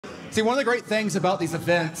See, one of the great things about these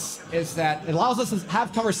events is that it allows us to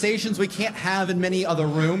have conversations we can't have in many other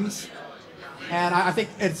rooms. And I think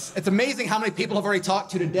it's amazing how many people have already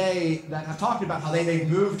talked to today that have talked about how they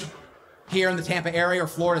moved here in the Tampa area or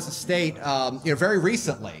Florida as a state, very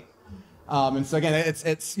recently. And so again,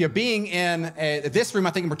 it's being in this room,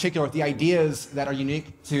 I think in particular, with the ideas that are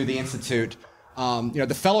unique to the Institute.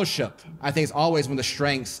 The fellowship, I think, is always one of the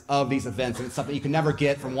strengths of these events, and it's something you can never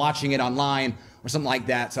get from watching it online or something like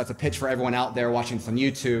that. So that's a pitch for everyone out there watching this on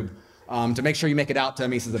YouTube to make sure you make it out to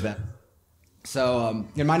Misa's event. So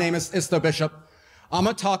my name is Isto Bishop. I'm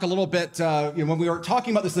going to talk a little bit. When we were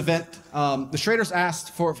talking about this event, the Schraders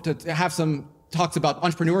asked to have some talks about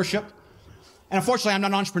entrepreneurship. And unfortunately, I'm not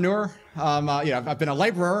an entrepreneur. I've been a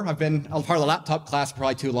laborer. I've been a part of the laptop class for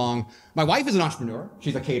probably too long. My wife is an entrepreneur.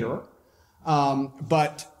 She's a caterer.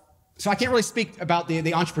 So I can't really speak about the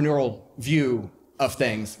entrepreneurial view of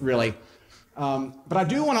things, really. But I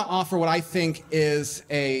do want to offer what I think is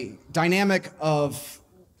a dynamic of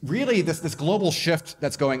really this global shift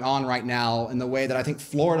that's going on right now in the way that I think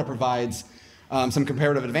Florida provides some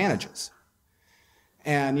comparative advantages.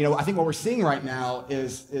 And, I think what we're seeing right now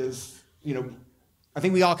is I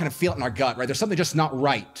think we all kind of feel it in our gut, right? There's something just not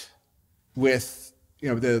right with,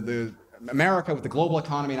 the America, with the global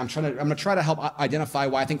economy, and I'm going to try to help identify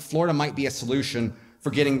why I think Florida might be a solution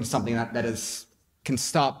for getting to something that can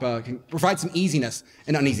provide some easiness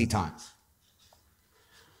in uneasy times.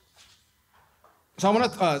 So I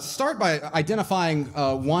want to start by identifying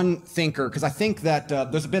one thinker, because I think that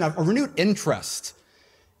there's been a renewed interest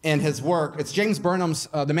in his work. It's James Burnham's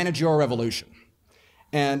The Managerial Revolution.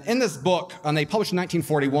 And in this book, they published in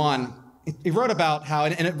 1941, he wrote about how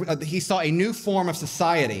he saw a new form of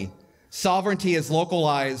society. Sovereignty is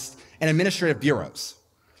localized in administrative bureaus.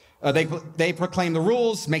 They proclaim the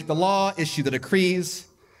rules, make the law, issue the decrees.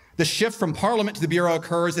 The shift from parliament to the bureau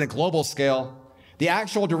occurs in a global scale. The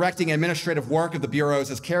actual directing and administrative work of the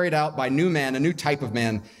bureaus is carried out by new men, a new type of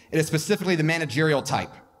men. It is specifically the managerial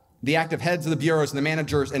type. The active heads of the bureaus and the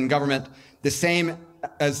managers in government, the same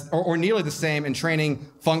as, or nearly the same in training,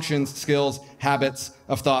 functions, skills, habits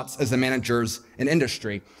of thoughts as the managers in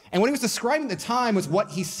industry. And what he was describing at the time was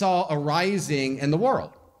what he saw arising in the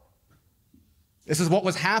world. This is what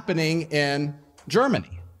was happening in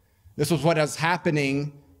Germany. This was what was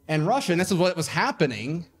happening in Russia, and this is what was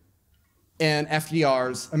happening in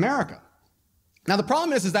FDR's America. Now, the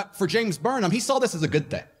problem is that for James Burnham, he saw this as a good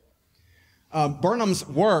thing. Burnham's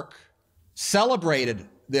work celebrated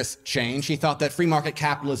this change. He thought that free market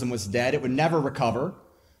capitalism was dead. It would never recover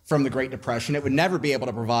from the Great Depression. It would never be able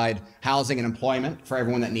to provide housing and employment for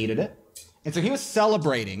everyone that needed it. And so he was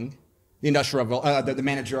celebrating the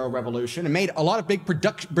managerial revolution and made a lot of big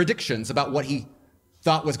predictions about what he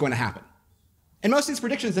thought was going to happen. And most of these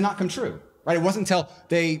predictions did not come true, right? It wasn't until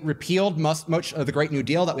they repealed much of the Great New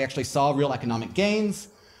Deal that we actually saw real economic gains.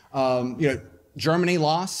 Germany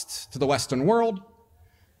lost to the Western world.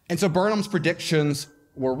 And so Burnham's predictions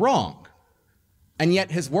were wrong. And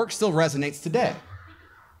yet his work still resonates today.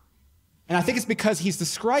 And I think it's because he's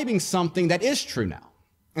describing something that is true now.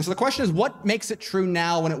 And so the question is, what makes it true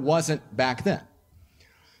now when it wasn't back then?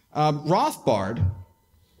 Rothbard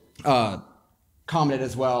commented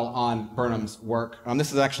as well on Burnham's work.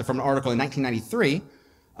 This is actually from an article in 1993,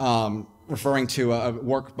 referring to a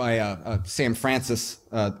work by Sam Francis,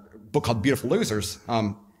 a book called Beautiful Losers.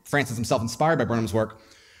 Francis himself inspired by Burnham's work.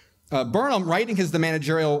 Burnham, writing The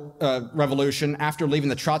Managerial Revolution after leaving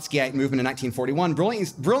the Trotskyite movement in 1941,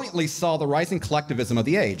 brilliantly saw the rising collectivism of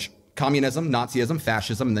the age, communism, Nazism,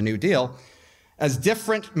 fascism, and the New Deal, as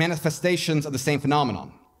different manifestations of the same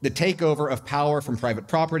phenomenon, the takeover of power from private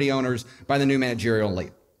property owners by the new managerial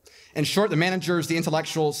elite. In short, the managers, the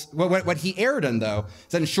intellectuals, what he erred in, though,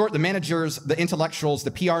 is that in short, the managers, the intellectuals,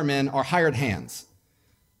 the PR men are hired hands.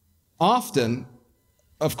 Often,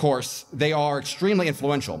 of course, they are extremely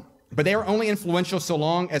influential. But they are only influential so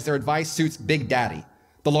long as their advice suits Big Daddy,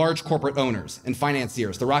 the large corporate owners and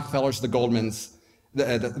financiers, the Rockefellers, the Goldmans,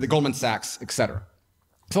 the Goldman Sachs, etc.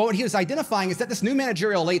 So what he was identifying is that this new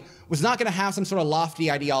managerial elite was not going to have some sort of lofty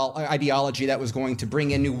ideology that was going to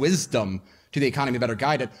bring in new wisdom to the economy better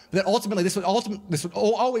guided, but that ultimately this would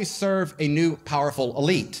always serve a new powerful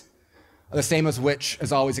elite, the same as which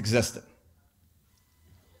has always existed.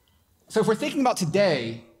 So if we're thinking about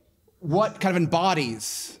today, what kind of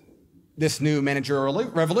embodies this new managerial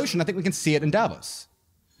revolution, I think we can see it in Davos.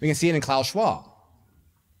 We can see it in Klaus Schwab.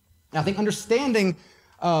 And I think understanding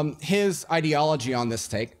his ideology on this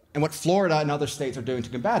take and what Florida and other states are doing to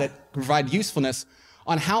combat it can provide usefulness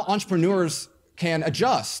on how entrepreneurs can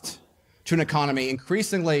adjust to an economy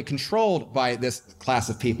increasingly controlled by this class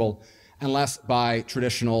of people and less by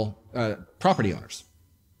traditional property owners.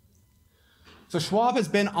 So Schwab has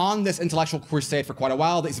been on this intellectual crusade for quite a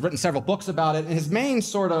while. He's written several books about it, and his main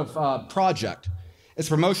sort of project is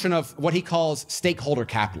promotion of what he calls stakeholder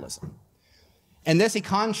capitalism. And this, he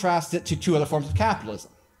contrasts it to two other forms of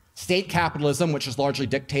capitalism. State capitalism, which is largely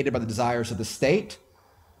dictated by the desires of the state,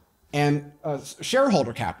 and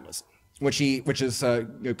shareholder capitalism, which is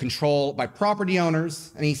controlled by property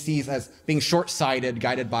owners, and he sees as being short-sighted,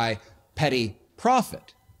 guided by petty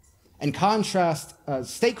profit. In contrast,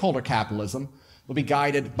 stakeholder capitalism will be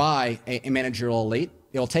guided by a managerial elite.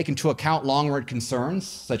 It will take into account long-range concerns,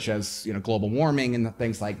 such as global warming and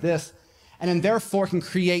things like this, and then therefore can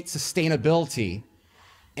create sustainability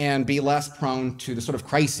and be less prone to the sort of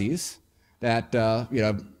crises that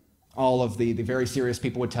all of the very serious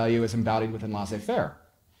people would tell you is embodied within laissez-faire.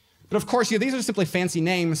 But of course, these are simply fancy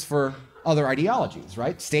names for other ideologies,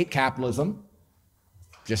 right? State capitalism,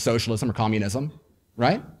 just socialism or communism,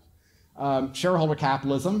 right? Shareholder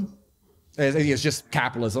capitalism is just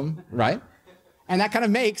capitalism, right? And that kind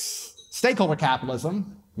of makes stakeholder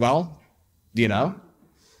capitalism, well,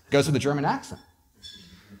 goes with the German accent.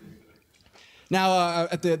 Now,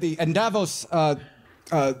 in Davos,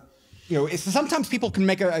 sometimes people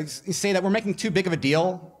can say that we're making too big of a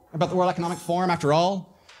deal about the World Economic Forum. After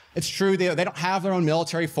all, it's true they don't have their own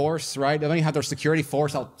military force, right? They don't even have their security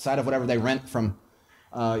force outside of whatever they rent from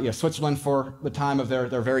Switzerland for the time of their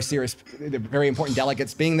very important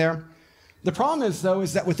delegates being there. The problem is, though,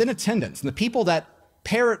 is that within attendance, and the people that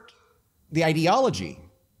parrot the ideology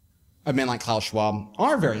of men like Klaus Schwab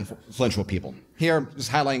are very influential people. Here,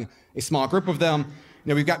 just highlighting a small group of them,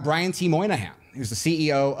 we've got Brian T. Moynihan, who's the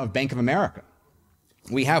CEO of Bank of America.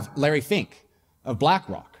 We have Larry Fink of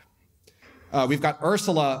BlackRock. We've got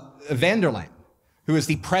Ursula von der Leyen, who is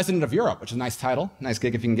the president of Europe, which is a nice title, nice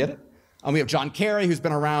gig if you can get it. We have John Kerry, who's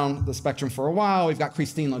been around the spectrum for a while. We've got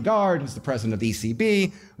Christine Lagarde, who's the president of the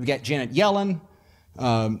ECB. We've got Janet Yellen,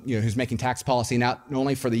 who's making tax policy not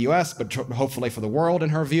only for the US, but hopefully for the world in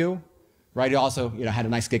her view. Right? He also had a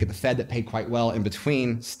nice gig at the Fed that paid quite well in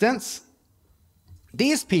between stints.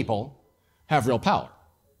 These people have real power.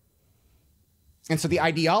 And so the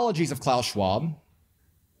ideologies of Klaus Schwab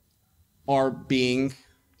are being,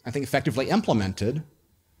 I think, effectively implemented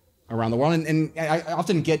around the world. And I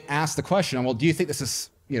often get asked the question, well, do you think this is,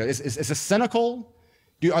 is this cynical?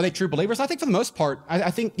 Are they true believers? I think for the most part,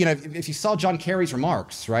 I think, if you saw John Kerry's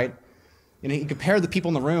remarks, right? He compared the people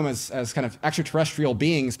in the room as kind of extraterrestrial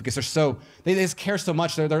beings because they just care so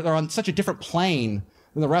much. They're on such a different plane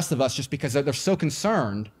than the rest of us just because they're so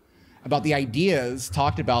concerned about the ideas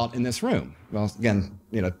talked about in this room. Well, again,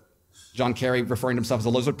 John Kerry referring to himself as a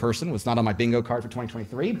lizard person was not on my bingo card for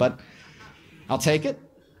 2023, but I'll take it.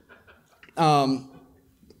 Now,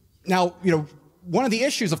 one of the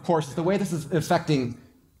issues, of course, is the way this is affecting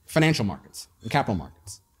financial markets and capital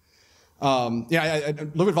markets.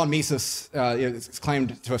 Ludwig von Mises is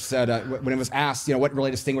claimed to have said, when it was asked, what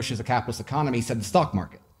really distinguishes a capitalist economy, he said the stock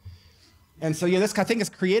market. And so, this, I think, is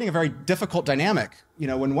creating a very difficult dynamic,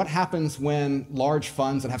 what happens when large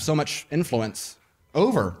funds that have so much influence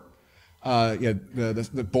over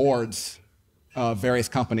the boards of various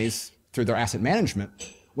companies through their asset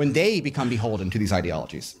management, when they become beholden to these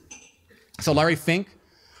ideologies. So Larry Fink,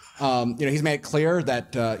 he's made it clear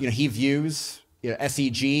that he views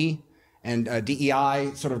SEG and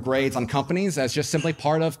DEI sort of grades on companies as just simply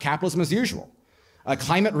part of capitalism as usual.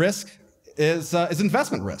 Climate risk is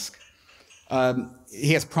investment risk.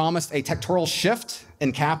 He has promised a tectoral shift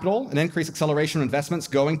in capital, an increased acceleration of investments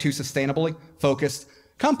going to sustainably focused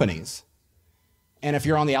companies. And if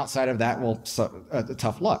you're on the outside of that, well,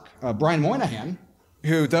 tough luck. Brian Moynihan,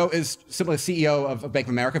 who though is simply the CEO of Bank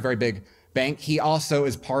of America, a very big bank, he also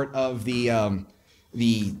is part of one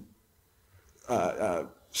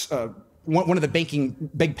of the banking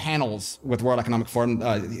big panels with the World Economic Forum.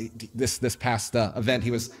 This past event,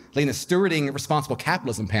 he was leading the Stewarding Responsible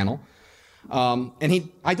Capitalism panel. And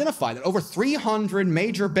he identified that over 300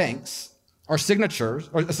 major banks are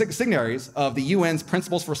signatories of the UN's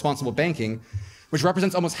Principles for Responsible Banking, which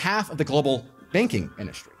represents almost half of the global banking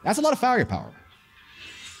industry. That's a lot of firepower.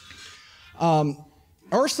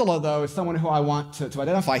 Ursula, though, is someone who I want to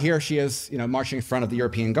identify here. She is, marching in front of the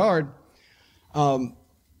European Guard.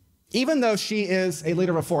 Even though she is a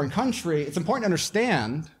leader of a foreign country, it's important to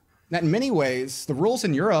understand that in many ways, the rules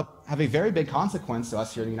in Europe have a very big consequence to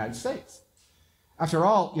us here in the United States. After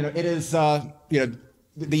all, it is, the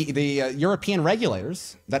European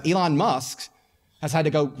regulators that Elon Musk has had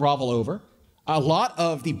to go grovel over. A lot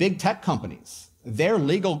of the big tech companies, their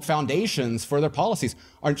legal foundations for their policies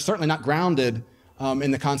are certainly not grounded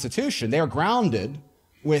in the Constitution. They are grounded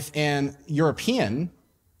within European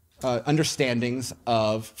understandings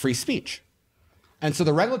of free speech. And so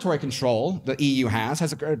the regulatory control the EU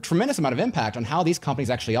has a tremendous amount of impact on how these companies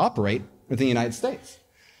actually operate within the United States.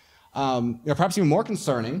 Perhaps even more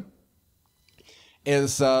concerning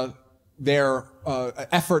is their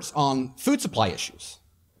efforts on food supply issues.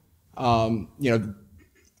 The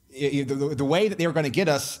way that they were going to get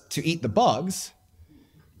us to eat the bugs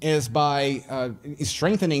is by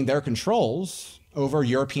strengthening their controls over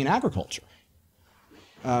European agriculture.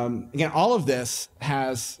 Again, all of this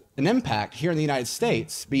has an impact here in the United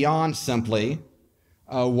States beyond simply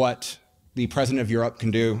what the president of Europe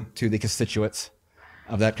can do to the constituents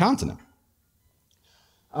of that continent.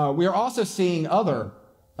 We are also seeing other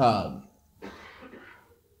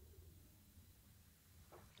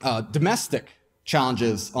domestic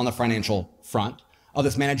challenges on the financial front of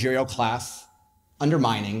this managerial class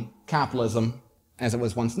undermining capitalism as it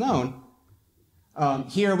was once known.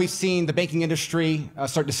 Here we've seen the banking industry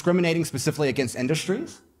start discriminating specifically against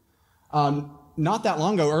industries. Not that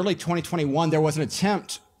long ago, early 2021, there was an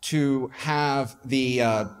attempt to have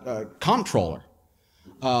the comptroller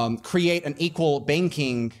create an equal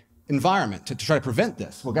banking environment to try to prevent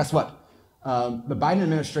this. Well, guess what? The Biden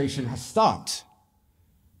administration has stopped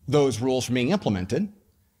those rules from being implemented,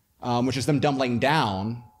 which is them doubling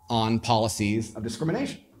down on policies of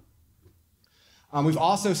discrimination. We've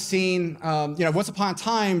also seen, once upon a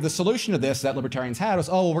time, the solution to this that libertarians had was,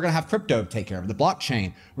 oh, well, we're going to have crypto take care of it, the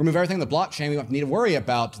blockchain. Remove everything in the blockchain. We don't need to worry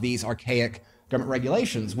about these archaic government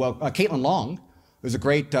regulations. Well, Caitlin Long, who's a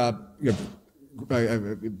great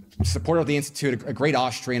supporter of the Institute, a great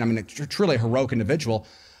Austrian, a truly heroic individual,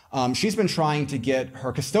 she's been trying to get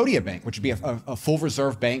her Custodia Bank, which would be a full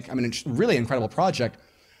reserve bank. It's a really incredible project.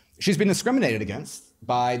 She's been discriminated against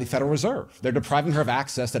by the Federal Reserve. They're depriving her of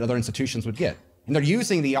access that other institutions would get. And they're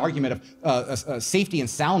using the argument of safety and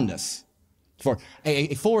soundness for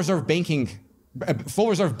a full reserve bank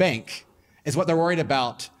is what they're worried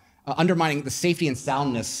about, undermining the safety and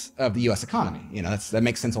soundness of the U.S. economy. That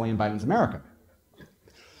makes sense only in Biden's America.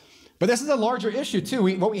 But this is a larger issue too.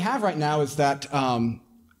 What we have right now is that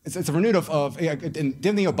it's a renewed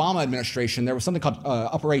during the Obama administration, there was something called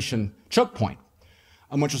Operation Choke Point,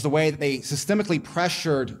 which was the way that they systemically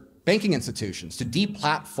pressured banking institutions to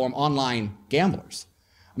deplatform online gamblers.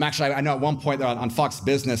 I know at one point on Fox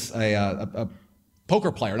Business, a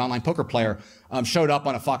poker player, an online poker player, showed up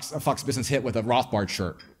on a Fox Business hit with a Rothbard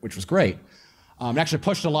shirt, which was great. It actually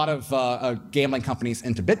pushed a lot of gambling companies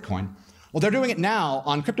into Bitcoin. Well, they're doing it now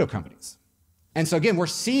on crypto companies. And so again, we're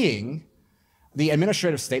seeing the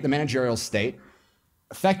administrative state, the managerial state,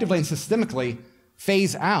 effectively and systemically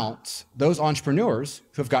phase out those entrepreneurs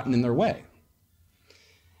who have gotten in their way.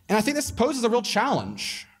 And I think this poses a real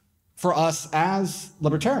challenge for us as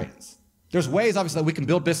libertarians. There's ways, obviously, that we can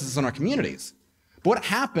build businesses in our communities. But what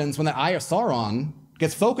happens when that eye of Sauron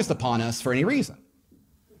gets focused upon us for any reason?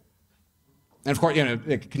 And of course,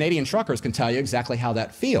 Canadian truckers can tell you exactly how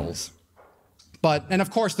that feels. And of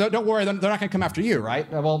course, don't worry, they're not going to come after you,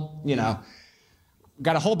 right? Well,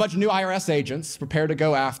 got a whole bunch of new IRS agents prepared to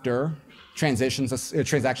go after transactions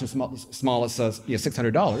small as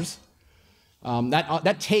 $600.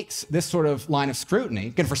 That takes this sort of line of scrutiny.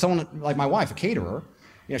 Again, for someone like my wife, a caterer,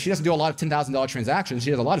 she doesn't do a lot of $10,000 transactions. She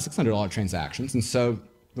does a lot of $600 transactions. And so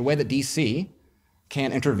the way that DC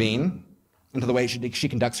can intervene into the way she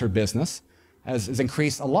conducts her business has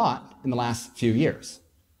increased a lot in the last few years.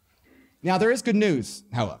 Now, there is good news,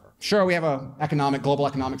 however. Sure, we have a global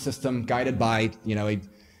economic system guided by, a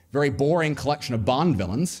very boring collection of Bond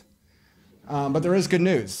villains, but there is good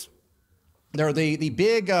news. The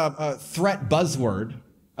big threat buzzword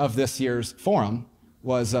of this year's forum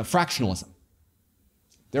was fractionalism.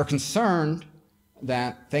 They're concerned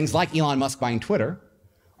that things like Elon Musk buying Twitter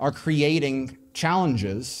are creating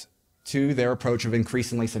challenges to their approach of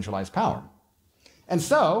increasingly centralized power. And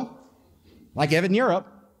so, like Evan Europe,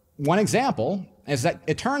 one example is that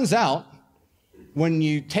it turns out when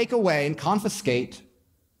you take away and confiscate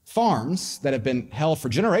farms that have been held for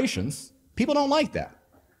generations, people don't like that.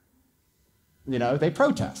 They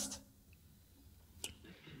protest.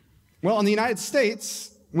 Well, in the United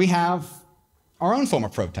States, we have our own form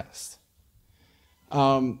of protest.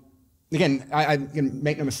 Again, I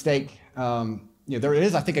make no mistake, there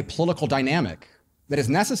is, I think, a political dynamic that is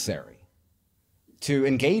necessary to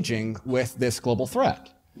engaging with this global threat.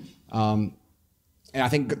 And I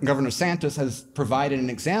think Governor DeSantis has provided an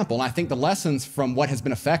example, and I think the lessons from what has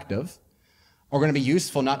been effective are going to be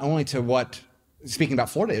useful not only to speaking about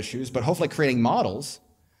Florida issues, but hopefully creating models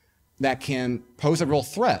that can pose a real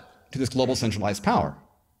threat to this global centralized power.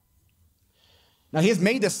 Now, he has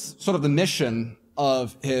made this sort of the mission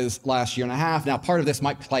of his last year and a half. Now, part of this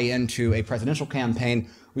might play into a presidential campaign.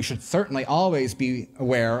 We should certainly always be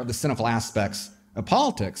aware of the cynical aspects of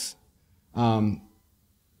politics, but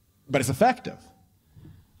it's effective.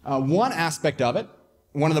 One aspect of it,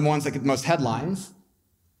 one of the ones that get the most headlines,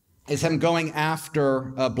 is him going after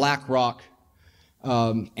BlackRock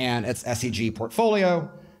and its SEG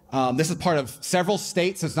portfolio. This is part of several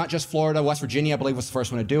states. It's not just Florida. West Virginia, I believe, was the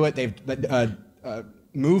first one to do it. They've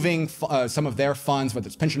moving some of their funds, whether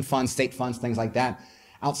it's pension funds, state funds, things like that,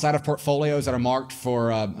 outside of portfolios that are marked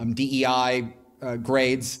for DEI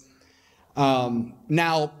grades.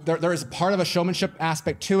 Now, there is part of a showmanship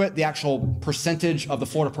aspect to it. The actual percentage of the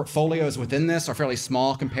Florida portfolios within this are fairly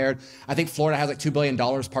small compared. I think Florida has like $2 billion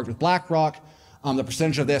parked with BlackRock. The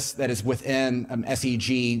percentage of this that is within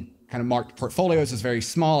SEG kind of marked portfolios is very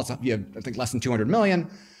small. It's, I think, less than 200 million.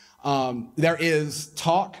 There is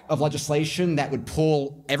talk of legislation that would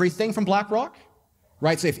pull everything from BlackRock,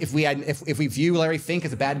 right? So if we view Larry Fink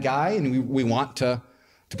as a bad guy and we want to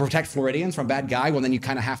protect Floridians from a bad guy, well, then you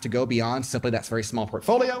kind of have to go beyond simply that very small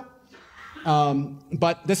portfolio.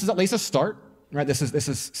 But this is at least a start, right? This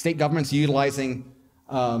is state governments utilizing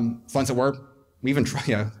funds that we even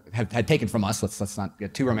had taken from us. Let's not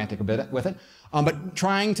get too romantic a bit with it, but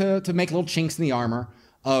trying to make little chinks in the armor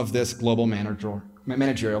of this global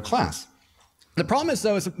managerial class. The problem is,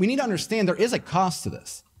 though, is we need to understand there is a cost to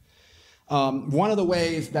this. One of the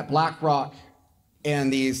ways that BlackRock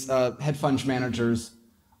and these hedge fund managers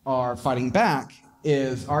are fighting back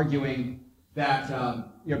is arguing that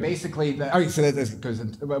basically one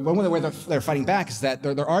of the ways they're fighting back is that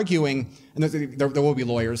they're arguing, and there will be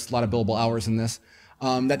lawyers, a lot of billable hours in this,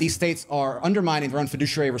 that these states are undermining their own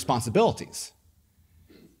fiduciary responsibilities.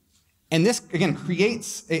 And this, again,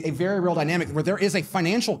 creates a very real dynamic where there is a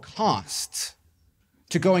financial cost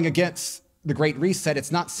to going against the Great Reset.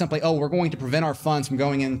 It's not simply, oh, we're going to prevent our funds from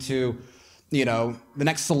going into, the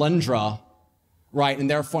next Solyndra, right? And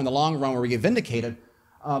therefore, in the long run, where we get vindicated.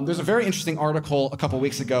 There's a very interesting article a couple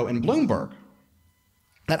weeks ago in Bloomberg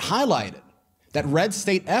that highlighted that red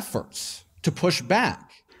state efforts to push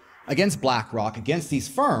back against BlackRock, against these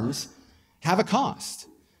firms, have a cost.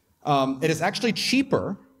 It is actually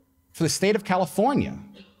cheaper for the state of California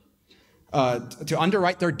to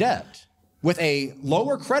underwrite their debt with a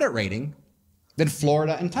lower credit rating than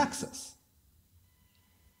Florida and Texas.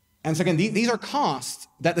 And so again, these are costs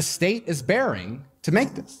that the state is bearing to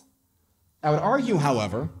make this. I would argue,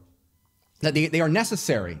 however, that they are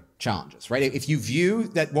necessary challenges, right? If you view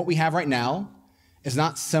that what we have right now is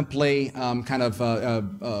not simply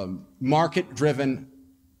market-driven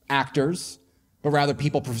actors, but rather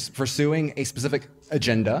people pursuing a specific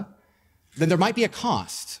agenda, then there might be a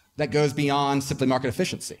cost that goes beyond simply market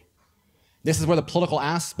efficiency. This is where the political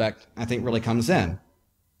aspect, I think, really comes in.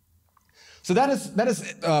 So that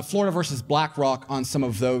is Florida versus BlackRock on some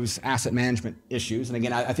of those asset management issues. And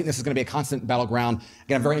again, I think this is going to be a constant battleground.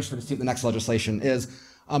 Again, I'm very interested to see what the next legislation is.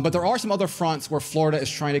 But there are some other fronts where Florida is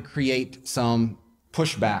trying to create some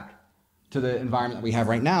pushback to the environment that we have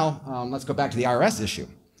right now. Let's go back to the IRS issue.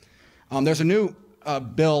 There's a new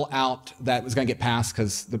bill out that was going to get passed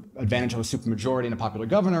because the advantage of a supermajority and a popular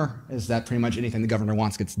governor is that pretty much anything the governor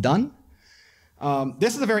wants gets done.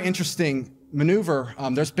 This is a very interesting maneuver.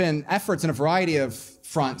 There's been efforts in a variety of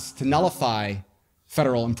fronts to nullify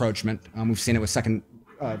federal encroachment. We've seen it with Second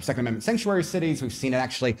Amendment sanctuary cities. We've seen it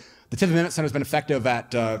actually. The 10th Amendment Center has been effective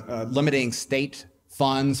at limiting state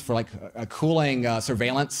funds for like cooling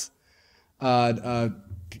surveillance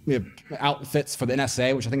outfits for the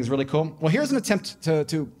NSA, which I think is really cool. Well, here's an attempt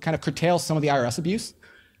to kind of curtail some of the IRS abuse.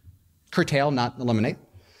 Curtail, not eliminate.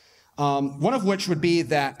 One of which would be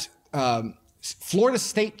that Florida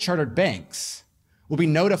state chartered banks will be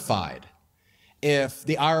notified if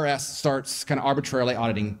the IRS starts kind of arbitrarily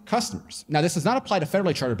auditing customers. Now, this does not apply to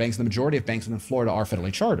federally chartered banks. The majority of banks within Florida are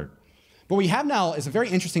federally chartered. What we have now is a very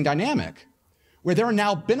interesting dynamic where there are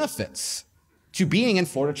now benefits to being in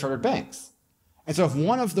Florida chartered banks. And so if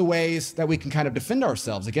one of the ways that we can kind of defend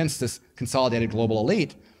ourselves against this consolidated global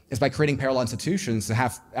elite is by creating parallel institutions that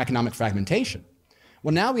have economic fragmentation,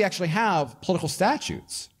 well, now we actually have political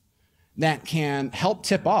statutes that can help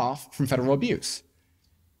tip off from federal abuse.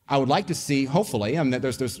 I would like to see, hopefully,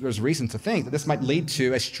 there's reason to think that this might lead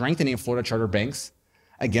to a strengthening of Florida charter banks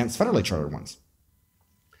against federally chartered ones.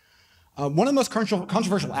 One of the most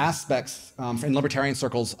controversial aspects in libertarian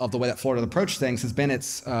circles of the way that Florida approached things has been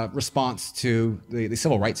its response to the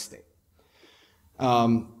civil rights state.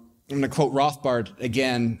 I'm going to quote Rothbard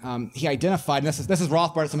again. He identified, and this is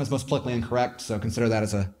Rothbard, some of his most politically incorrect, so consider that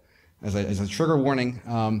as a trigger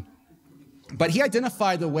warning. But he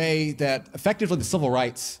identified the way that effectively the civil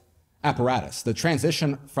rights apparatus. The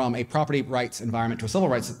transition from a property rights environment to a civil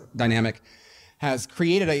rights dynamic has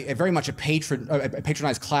created a very much a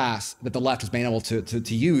patronized class that the left has been able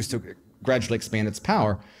to use to gradually expand its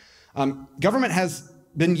power. Government has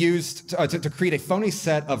been used to create a phony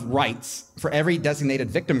set of rights for every designated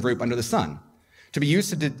victim group under the sun, to be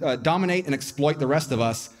used to dominate and exploit the rest of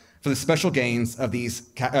us for the special gains of these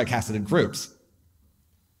casted groups.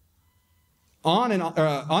 On and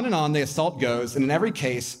on the assault goes, and in every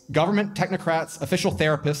case, government, technocrats, official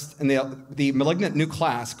therapists, and the malignant new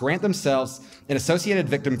class grant themselves and associated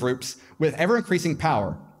victim groups with ever-increasing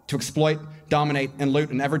power to exploit, dominate, and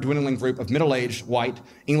loot an ever-dwindling group of middle-aged, white,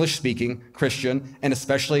 English-speaking, Christian, and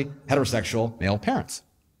especially heterosexual male parents.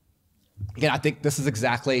 Again, I think this is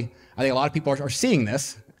exactly, I think a lot of people are seeing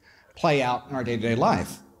this play out in our day-to-day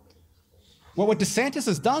life. Well, what DeSantis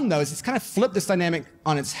has done, though, is he's kind of flipped this dynamic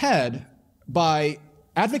on its head by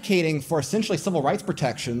advocating for essentially civil rights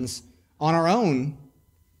protections on our own,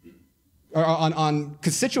 or on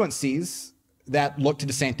constituencies that look to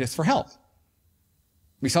DeSantis for help.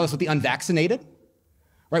 We saw this with the unvaccinated,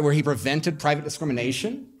 right, where he prevented private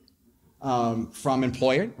discrimination from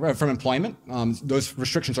employment. Those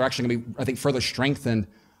restrictions are actually going to be, I think, further strengthened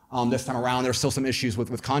this time around. There are still some issues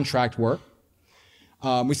with contract work.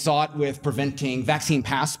 We saw it with preventing vaccine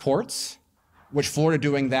passports, which Florida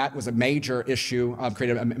doing that was a major issue,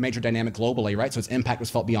 created a major dynamic globally, right? So its impact was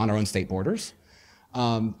felt beyond our own state borders.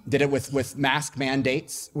 Did it with mask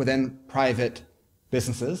mandates within private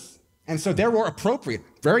businesses. And so there were appropriate,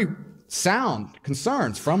 very sound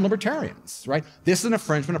concerns from libertarians, right? This is an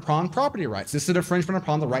infringement upon property rights. This is an infringement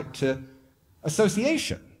upon the right to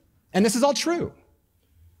association. And this is all true.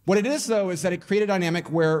 What it is, though, is that it created a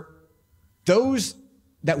dynamic where those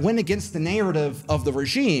that went against the narrative of the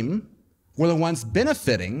regime were the ones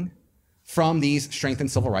benefiting from these strengthened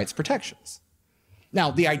civil rights protections. Now,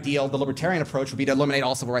 the ideal, the libertarian approach would be to eliminate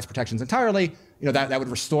all civil rights protections entirely. You know, that would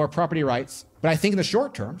restore property rights. But I think in the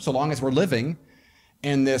short term, so long as we're living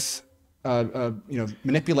in this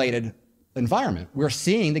manipulated environment, we're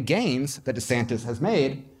seeing the gains that DeSantis has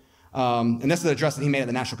made. And this is an address that he made at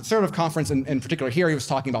the National Conservative Conference. In particular here, he was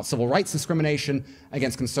talking about civil rights discrimination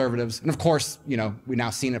against conservatives. And of course, we've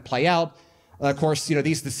now seen it play out. Of course,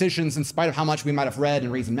 these decisions, in spite of how much we might have read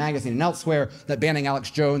in Reason Magazine and elsewhere, that banning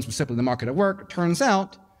Alex Jones was simply the market at work, it turns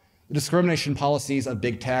out the discrimination policies of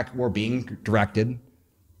big tech were being directed,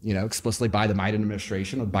 explicitly by the Biden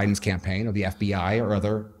administration, or Biden's campaign, or the FBI, or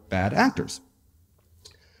other bad actors.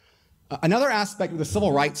 Another aspect of the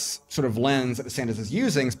civil rights sort of lens that DeSantis is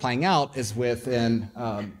using, is playing out, is within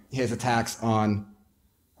his attacks on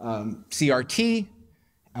CRT,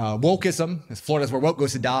 wokeism. Florida's where woke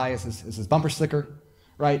goes to die is his bumper sticker,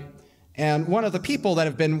 right? And one of the people that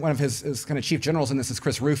have been one of his kind of chief generals in this is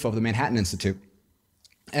Chris Rufo of the Manhattan Institute.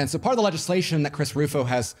 And so part of the legislation that Chris Rufo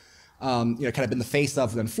has kind of been the face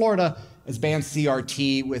of in Florida is banned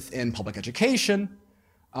CRT within public education.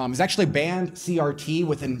 He's actually banned CRT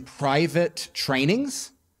within private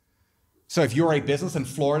trainings. So if you're a business in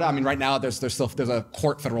Florida, right now there's a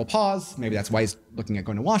court federal pause. Maybe that's why he's looking at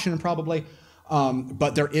going to Washington probably.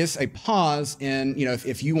 But there is a pause in,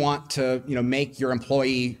 if you want to, make your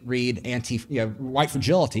employee read white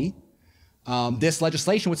fragility, this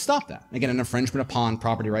legislation would stop that. Again, an infringement upon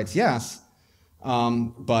property rights, yes,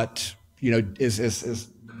 but, is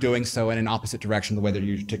doing so in an opposite direction the way they're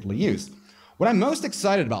usually particularly used. What I'm most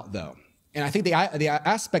excited about, though, and I think the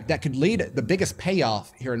aspect that could lead the biggest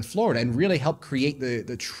payoff here in Florida and really help create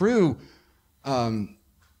the true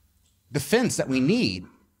defense that we need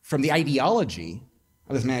from the ideology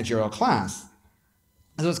of this managerial class,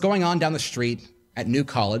 is what's going on down the street at New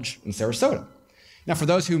College in Sarasota. Now, for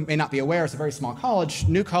those who may not be aware, it's a very small college.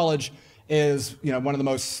 New College is one of the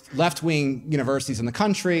most left-wing universities in the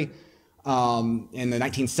country. In the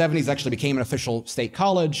 1970s, actually became an official state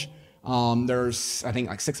college. There's, I think,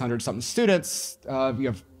 like 600-something students.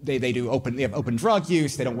 They have open drug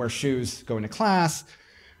use. They don't wear shoes going to class.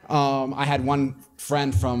 I had one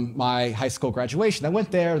friend from my high school graduation that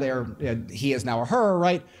went there. He is now a her,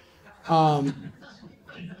 right?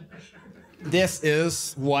 This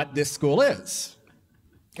is what this school is.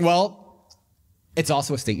 Well, it's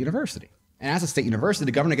also a state university. And as a state university,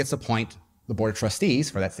 the governor gets to appoint the board of trustees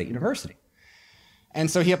for that state university. And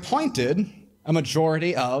so he appointed a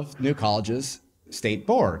majority of New College's state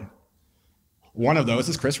board. One of those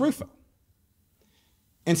is Chris Rufo.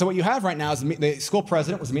 And so what you have right now is the school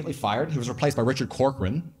president was immediately fired. He was replaced by Richard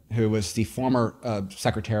Corcoran, who was the former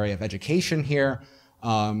Secretary of Education here.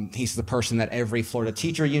 He's the person that every Florida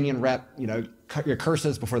teacher union rep, cut your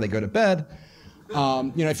curses before they go to bed. If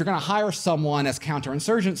you're going to hire someone as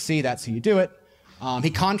counterinsurgency, that's who you do it.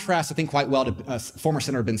 He contrasts, I think, quite well to former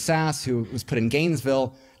Senator Ben Sasse, who was put in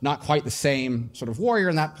Gainesville, not quite the same sort of warrior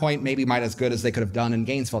in that point, maybe might as good as they could have done in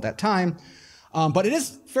Gainesville at that time. But it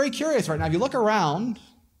is very curious right now. If you look around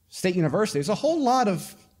state universities, there's a whole lot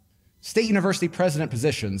of state university president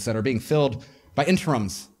positions that are being filled by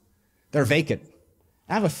interims that are vacant.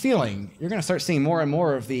 I have a feeling you're going to start seeing more and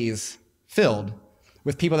more of these filled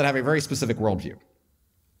with people that have a very specific worldview.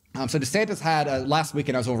 So DeSantis had, last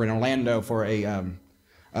weekend I was over in Orlando for a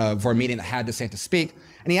meeting that had DeSantis speak,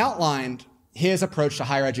 and he outlined his approach to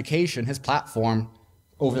higher education, his platform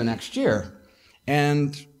over the next year.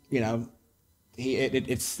 And, you know, I think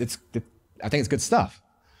it's good stuff.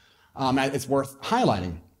 It's worth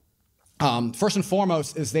highlighting. First and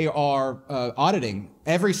foremost is they are auditing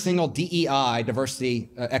every single DEI, diversity,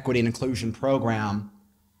 equity, and inclusion program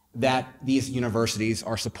that these universities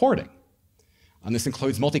are supporting. This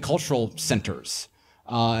includes multicultural centers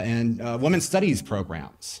and women's studies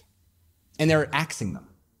programs. And they're axing them.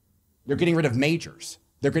 They're getting rid of majors.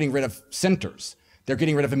 They're getting rid of centers. They're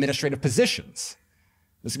getting rid of administrative positions.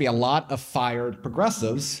 There's going to be a lot of fired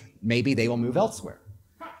progressives. Maybe they will move elsewhere.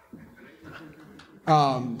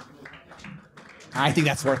 I think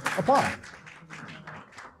that's worth applauding.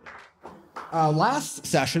 Last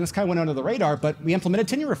session, this kind of went under the radar, but we implemented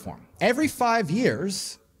tenure reform. Every 5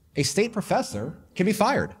 years, a state professor can be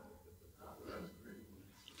fired.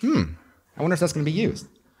 I wonder if that's going to be used.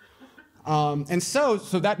 And so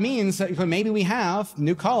that means that maybe we have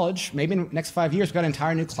new college, maybe in the next 5 years, we've got an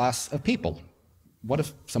entire new class of people. What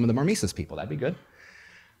if some of them are Mises people? That'd be good.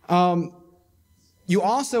 You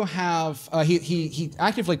also have, he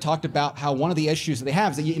actively talked about how one of the issues that they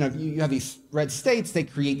have is that, you have these red states, they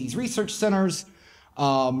create these research centers,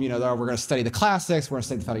 we're going to study the classics, we're going to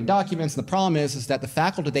study the founding documents, and the problem is that the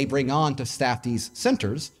faculty they bring on to staff these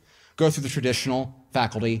centers go through the traditional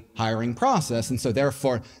faculty hiring process, and so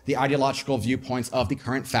therefore the ideological viewpoints of the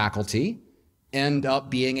current faculty end up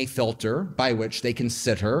being a filter by which they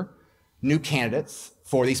consider new candidates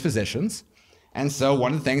for these positions. And so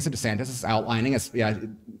one of the things that DeSantis is outlining as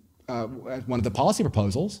one of the policy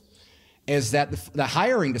proposals is that the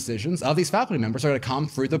hiring decisions of these faculty members are going to come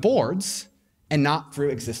through the boards and not through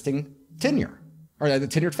existing tenure, or the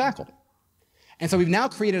tenured faculty. And so we've now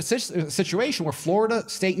created a situation where Florida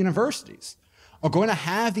state universities are going to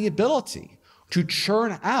have the ability to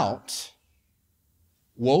churn out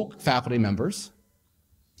woke faculty members,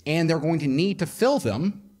 and they're going to need to fill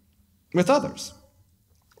them with others.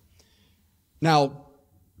 Now,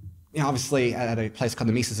 obviously, at a place called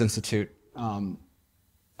the Mises Institute, I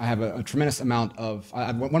have a tremendous amount of,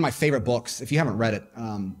 one of my favorite books, if you haven't read it,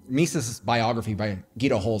 Mises' biography by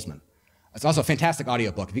Guido Holzman. It's also a fantastic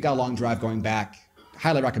audiobook. If you got a long drive going back,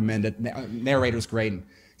 highly recommend it. Narrator's great. And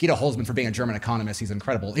Guido Holzman, for being a German economist, he's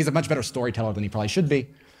incredible. He's a much better storyteller than he probably should be.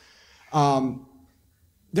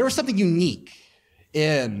 There was something unique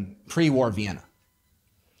in pre-war Vienna.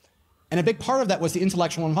 And a big part of that was the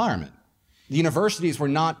intellectual environment. The universities were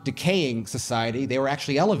not decaying society, they were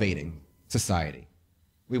actually elevating society.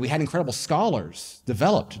 We had incredible scholars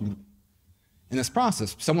developed in this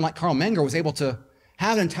process. Someone like Karl Menger was able to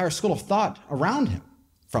have an entire school of thought around him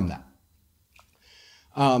from that.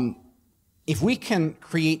 If we can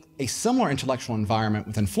create a similar intellectual environment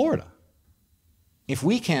within Florida, if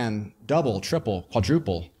we can double, triple,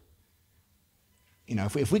 quadruple,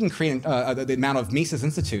 if we can create the amount of Mises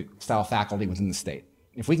Institute style faculty within the state,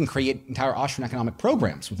 if we can create entire Austrian economic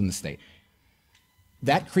programs within the state,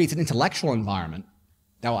 that creates an intellectual environment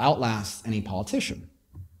that will outlast any politician.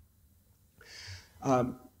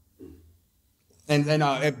 And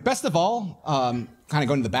best of all, kind of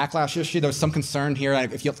going to the backlash issue, there was some concern here.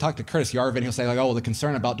 If you talk to Curtis Yarvin, he'll say, like, oh, well, the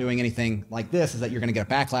concern about doing anything like this is that you're going to get a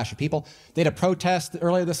backlash of people. They had a protest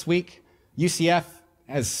earlier this week. UCF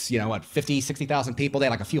has, 50, 60,000 people. They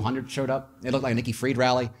had like a few hundred showed up. It looked like a Nikki Fried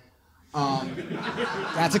rally.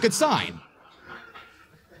 That's a good sign.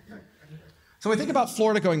 So when we think about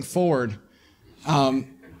Florida going forward,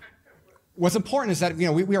 what's important is that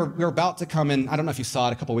we're about to come in. I don't know if you saw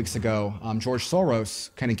it a couple weeks ago. George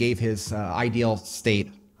Soros kind of gave his ideal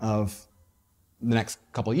state of the next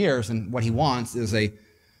couple of years, and what he wants is a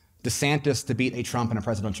DeSantis to beat a Trump in a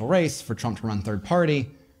presidential race, for Trump to run third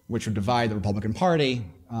party, which would divide the Republican Party,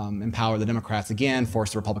 empower the Democrats again,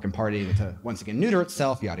 force the Republican Party to once again neuter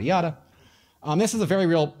itself, yada yada. This is a very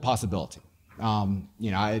real possibility.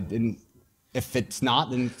 If it's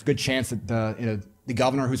not, then it's a good chance that the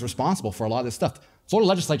governor who's responsible for a lot of this stuff. Florida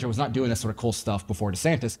legislature was not doing this sort of cool stuff before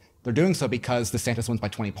DeSantis. They're doing so because DeSantis wins by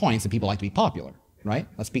 20 points and people like to be popular, right?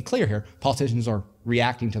 Let's be clear here. Politicians are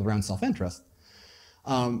reacting to their own self-interest.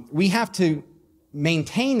 We have to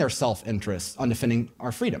maintain their self-interest on defending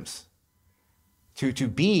our freedoms, to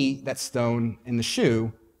be that stone in the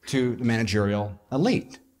shoe to the managerial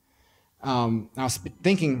elite. I was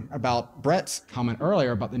thinking about Brett's comment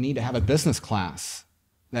earlier about the need to have a business class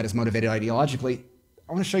that is motivated ideologically.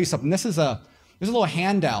 I want to show you something. There's a little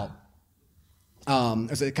handout.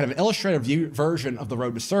 There's a kind of illustrative version of the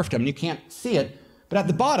Road to Serfdom, and you can't see it, but at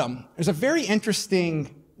the bottom, there's a very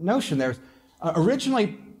interesting notion there.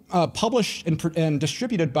 Originally published and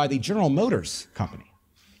distributed by the General Motors Company.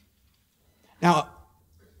 Now,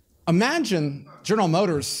 imagine General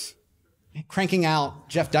Motors cranking out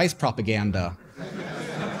Jeff Dice propaganda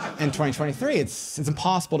in 2023. It's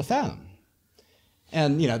impossible to fathom.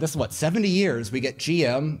 And this is what, 70 years we get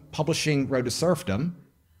GM publishing Road to Serfdom.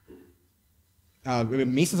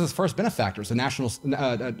 Mises' first benefactors, the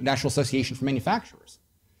National Association for Manufacturers.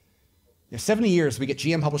 70 years we get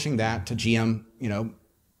GM publishing that to GM,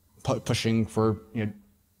 pushing for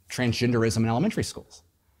transgenderism in elementary schools.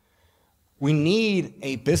 We need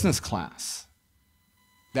a business class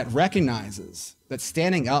that recognizes that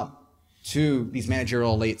standing up to these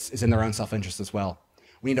managerial elites is in their own self-interest as well.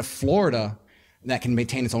 We need a Florida that can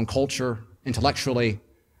maintain its own culture intellectually,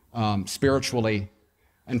 spiritually,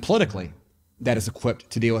 and politically, that is equipped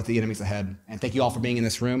to deal with the enemies ahead. And thank you all for being in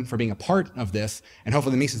this room, for being a part of this. And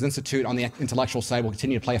hopefully the Mises Institute on the intellectual side will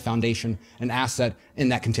continue to play a foundation, an asset in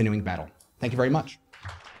that continuing battle. Thank you very much.